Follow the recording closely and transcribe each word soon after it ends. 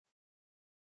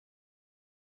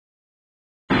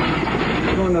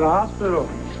going to the hospital.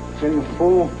 Getting a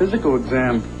full physical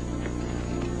exam.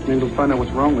 Maybe we'll find out what's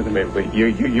wrong with him. Wait,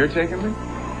 you're taking me? You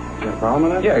got a problem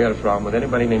with that? Yeah, I got a problem with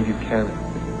anybody named Buchanan.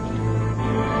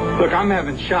 Look, I'm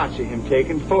having shots of him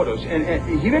taking photos,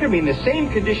 and he better be in the same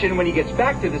condition when he gets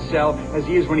back to the cell as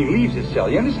he is when he leaves the cell.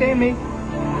 You understand me?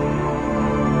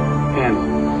 And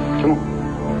come on.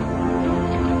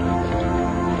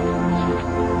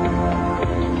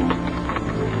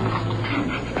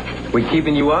 We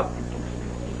keeping you up?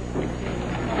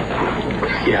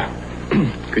 Yeah.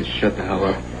 Could you shut the hell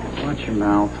up? Watch your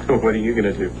mouth. What are you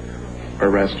gonna do?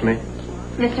 Arrest me?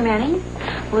 Mr. Manning,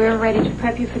 we're ready to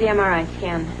prep you for the MRI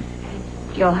scan.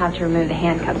 You'll have to remove the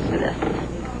handcuffs for this.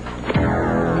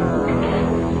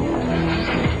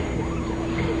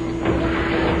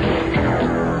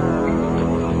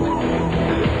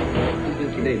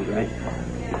 He's sedated, right?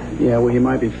 Yeah, well, he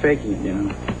might be faking it, you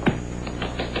know.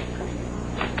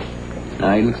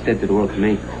 He looks dead to the world to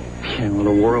me. Yeah, well,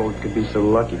 the world could be so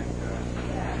lucky.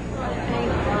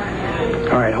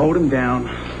 All right, hold him down.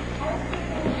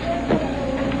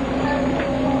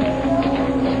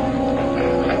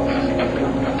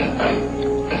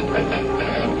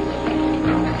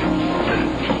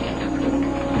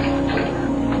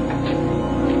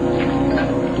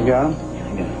 You got him?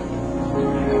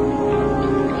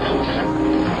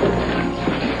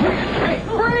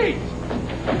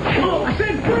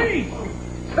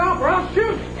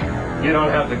 You don't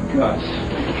have the guts.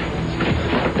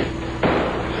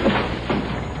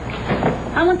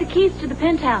 I want the keys to the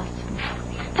penthouse.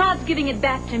 Todd's giving it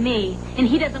back to me, and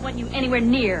he doesn't want you anywhere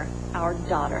near our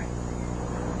daughter.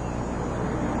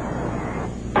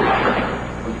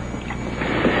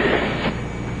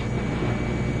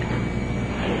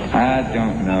 I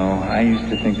don't know. I used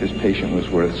to think this patient was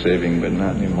worth saving, but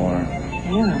not anymore.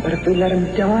 Yeah, but if we let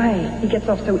him die, he gets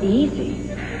off so easy.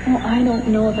 Well, I don't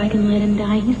know if I can let him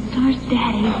die. He's Star's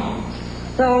daddy.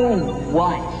 So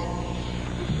what?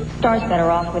 Star's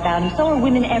better off without him. So are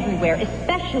women everywhere,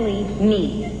 especially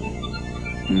me.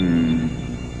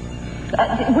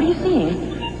 What are you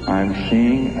seeing? I'm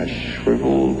seeing a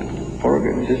shriveled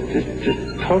organ,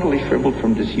 just totally shriveled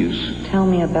from disuse. Tell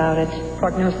me about it.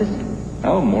 Prognosis?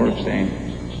 Oh, more abstain.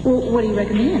 Well, what do you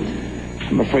recommend?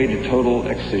 I'm afraid a total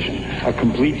excision, a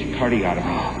complete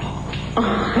cardiotomy.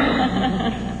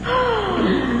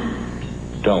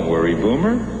 Don't worry,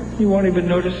 Boomer. You won't even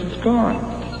notice it's gone.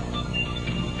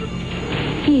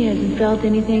 He hasn't felt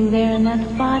anything there in that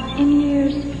spot in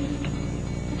years.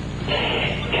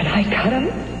 Can I cut him?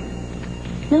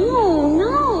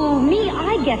 No, me,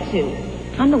 I get to.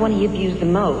 I'm the one he abused the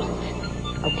most.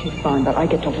 Okay, fine, but I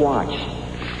get to watch.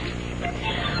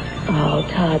 Oh,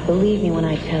 Todd, believe me when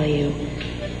I tell you,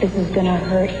 this is gonna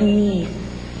hurt me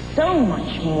so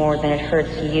much more than it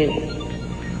hurts you.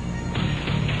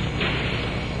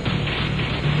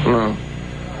 No.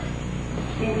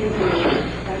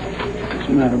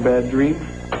 Isn't that a bad dream?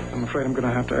 I'm afraid I'm going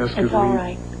to have to ask you It's to leave. all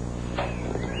right.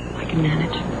 I can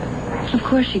manage. Of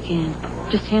course you can.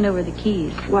 Just hand over the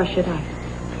keys. Why should I?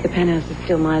 The penthouse is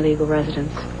still my legal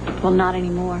residence. Well, not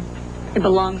anymore. It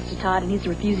belongs to Todd, and he's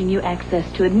refusing you access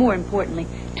to it. More importantly,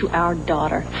 to our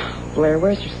daughter. Blair,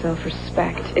 where's your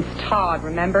self-respect? It's Todd,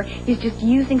 remember? He's just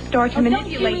using Star to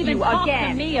manipulate Don't you even talk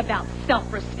again. to me about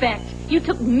self-respect. You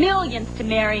took millions to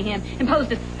marry him,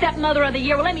 imposed a stepmother of the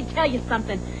year. Well, let me tell you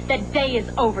something. That day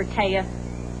is over, Taya.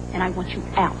 And I want you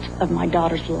out of my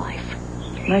daughter's life.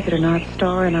 Like it or not,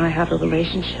 Star and I have a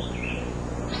relationship.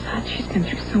 Besides, she's been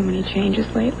through so many changes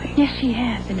lately. Yes, she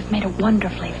has, and it's made her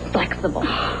wonderfully flexible.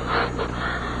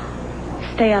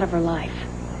 Stay out of her life.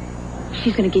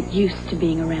 She's going to get used to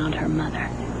being around her mother.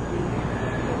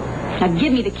 Now,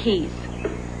 give me the keys.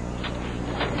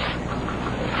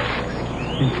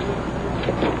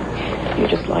 You're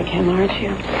just like him, aren't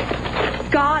you?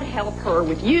 God help her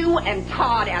with you and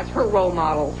Todd as her role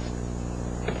models.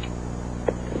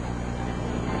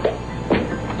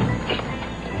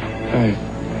 Hey,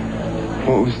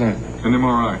 what was that? An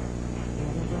MRI.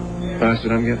 That's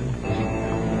what I'm getting?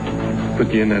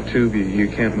 Put you in that tube, you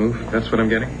can't move. That's what I'm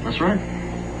getting? That's right.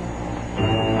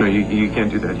 No, you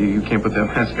can't do that. You can't put that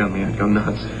mask on me. I'd go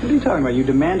nuts. What are you talking about? You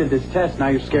demanded this test. Now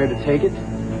you're scared to take it?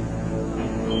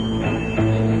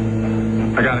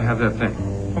 I gotta have that thing.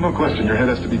 Well, no question. Your head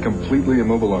has to be completely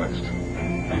immobilized.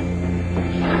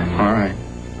 All right.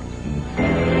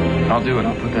 I'll do it.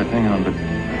 I'll put that thing on, but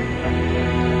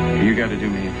you gotta do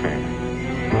me a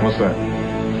favor. What's that?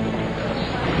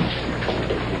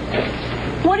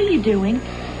 What are you doing?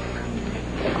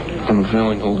 I'm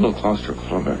feeling a little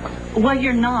claustrophobic. Well,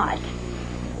 you're not.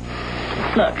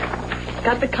 Look,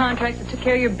 got the contract that took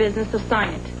care of your business, so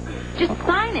sign it. Just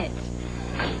sign it.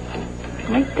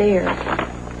 Right there.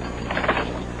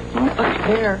 Oh, up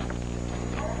there.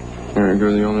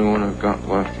 You're the only one I've got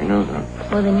left, you know that.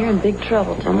 Well, then you're in big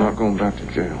trouble, Tom. I'm not going back to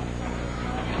jail.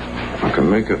 I can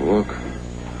make it look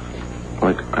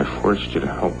like I forced you to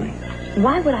help me.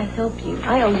 Why would I help you?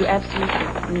 I owe you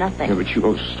absolutely nothing. Yeah, but you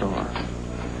owe Star.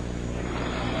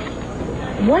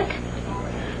 What?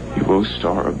 You owe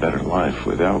Star a better life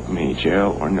without me,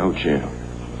 jail or no jail.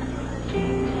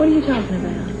 What are you talking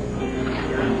about?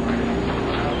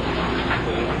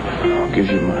 I'll give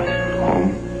you my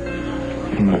home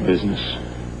and my business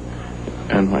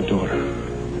and my daughter.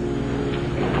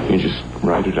 You just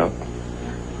write it up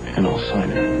and I'll sign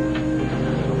it.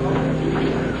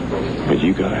 But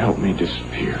you gotta help me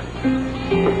disappear.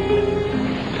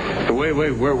 Wait,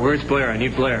 where's Blair? I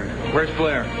need Blair. Where's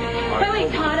Blair?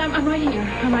 Wait, Todd, I'm right here.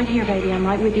 I'm right here, baby. I'm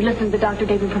right with you. Listen, the doctor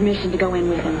gave him permission to go in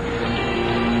with him.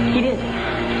 He did.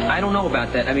 I don't know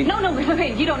about that. I mean... No,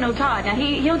 wait, you don't know Todd. Now,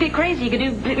 he'll get crazy. He could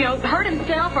do, hurt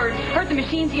himself or hurt the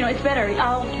machines. It's better. It's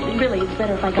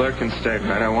better if I go. Blair can stay,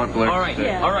 right? I want Blair all right, to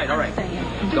stay. Yeah, all right.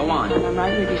 Go on. I'm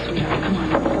right with you, sweetheart. Come on,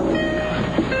 let's go.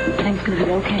 Things gonna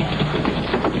be okay.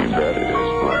 You bet it is,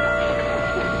 Blair.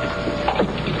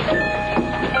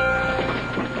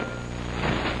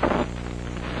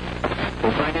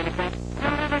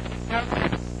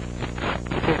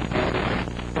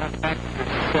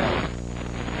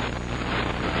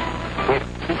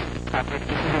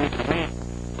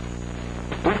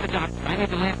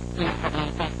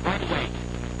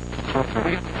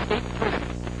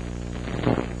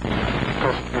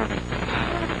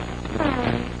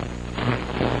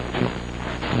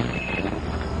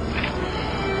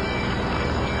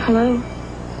 Hello?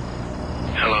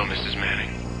 Hello, Mrs.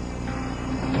 Manning.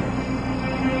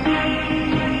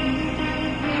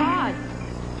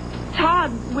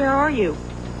 Todd, where are you?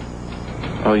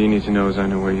 All you need to know is I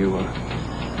know where you are.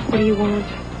 What do you want?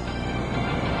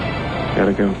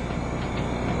 Gotta go.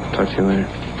 Talk to you later.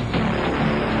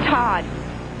 Todd.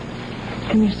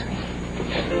 Come here, sweetie.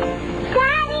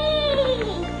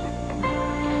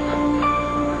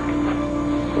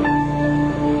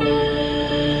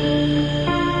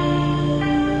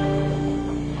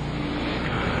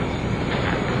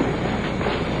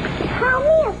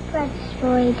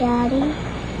 Story, Daddy.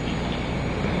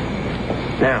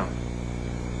 Now.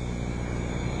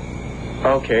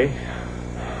 Okay.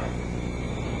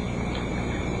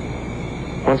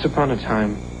 Once upon a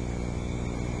time,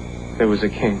 there was a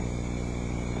king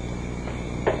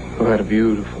who had a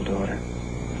beautiful daughter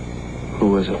who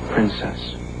was a princess.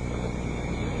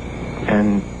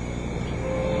 And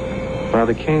while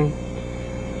the king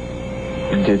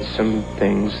did some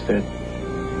things that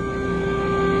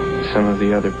some of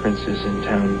the other princes in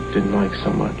town didn't like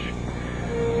so much.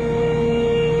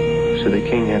 So the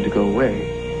king had to go away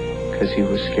because he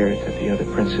was scared that the other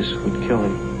princes would kill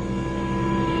him.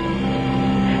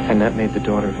 And that made the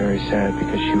daughter very sad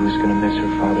because she was going to miss her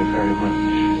father very much.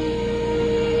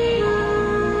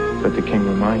 But the king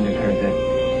reminded her that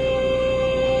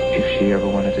if she ever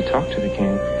wanted to talk to the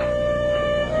king,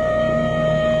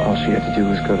 all she had to do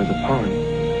was go to the pond.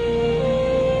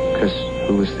 Because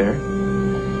who was there?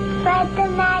 Fred the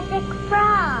Magic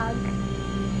Frog.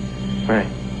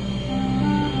 Right.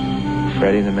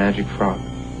 Freddy the Magic Frog.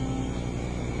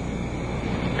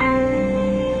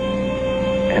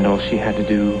 And all she had to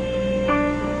do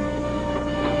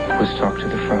was talk to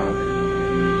the frog.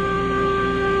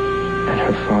 And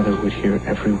her father would hear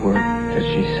every word that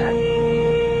she said.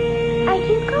 Are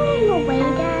you going away,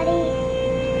 Daddy?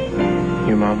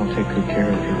 Your mom will take good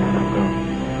care of you when I'm gone.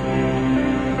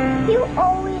 You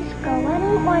always go. I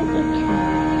don't want you to.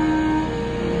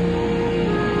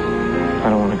 I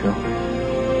don't want to go.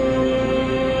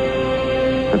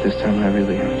 But this time I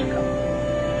really have to go.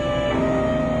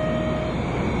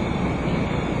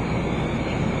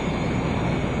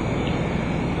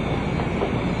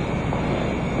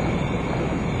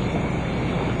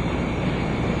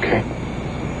 Okay?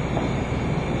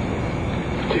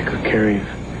 Take good care of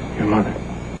your mother.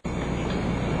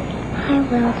 I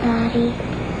will, Daddy.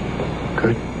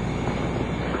 Good.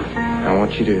 I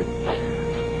want you to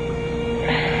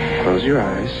close your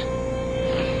eyes.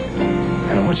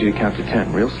 And I want you to count to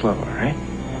 10 real slow, all right?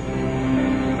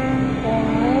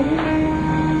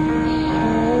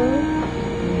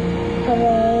 1, 2, 3,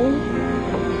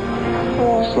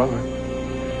 4. Slower.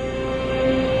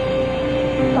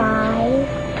 5,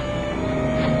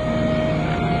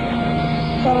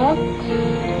 6,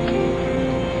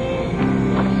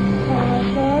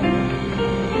 7,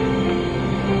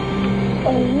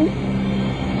 8,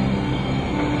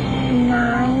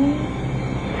 9,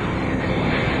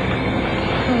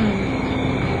 10.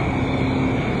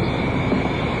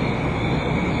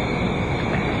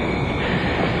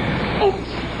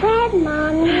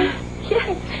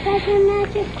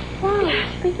 Go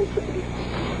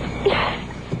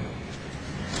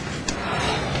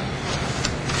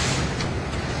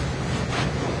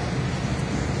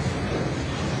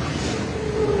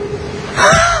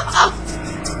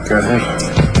ahead.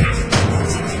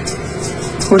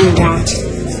 What do you want?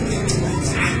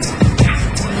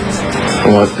 I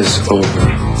want this over.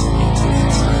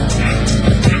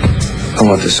 I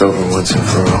want this over once and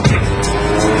for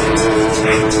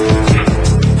all.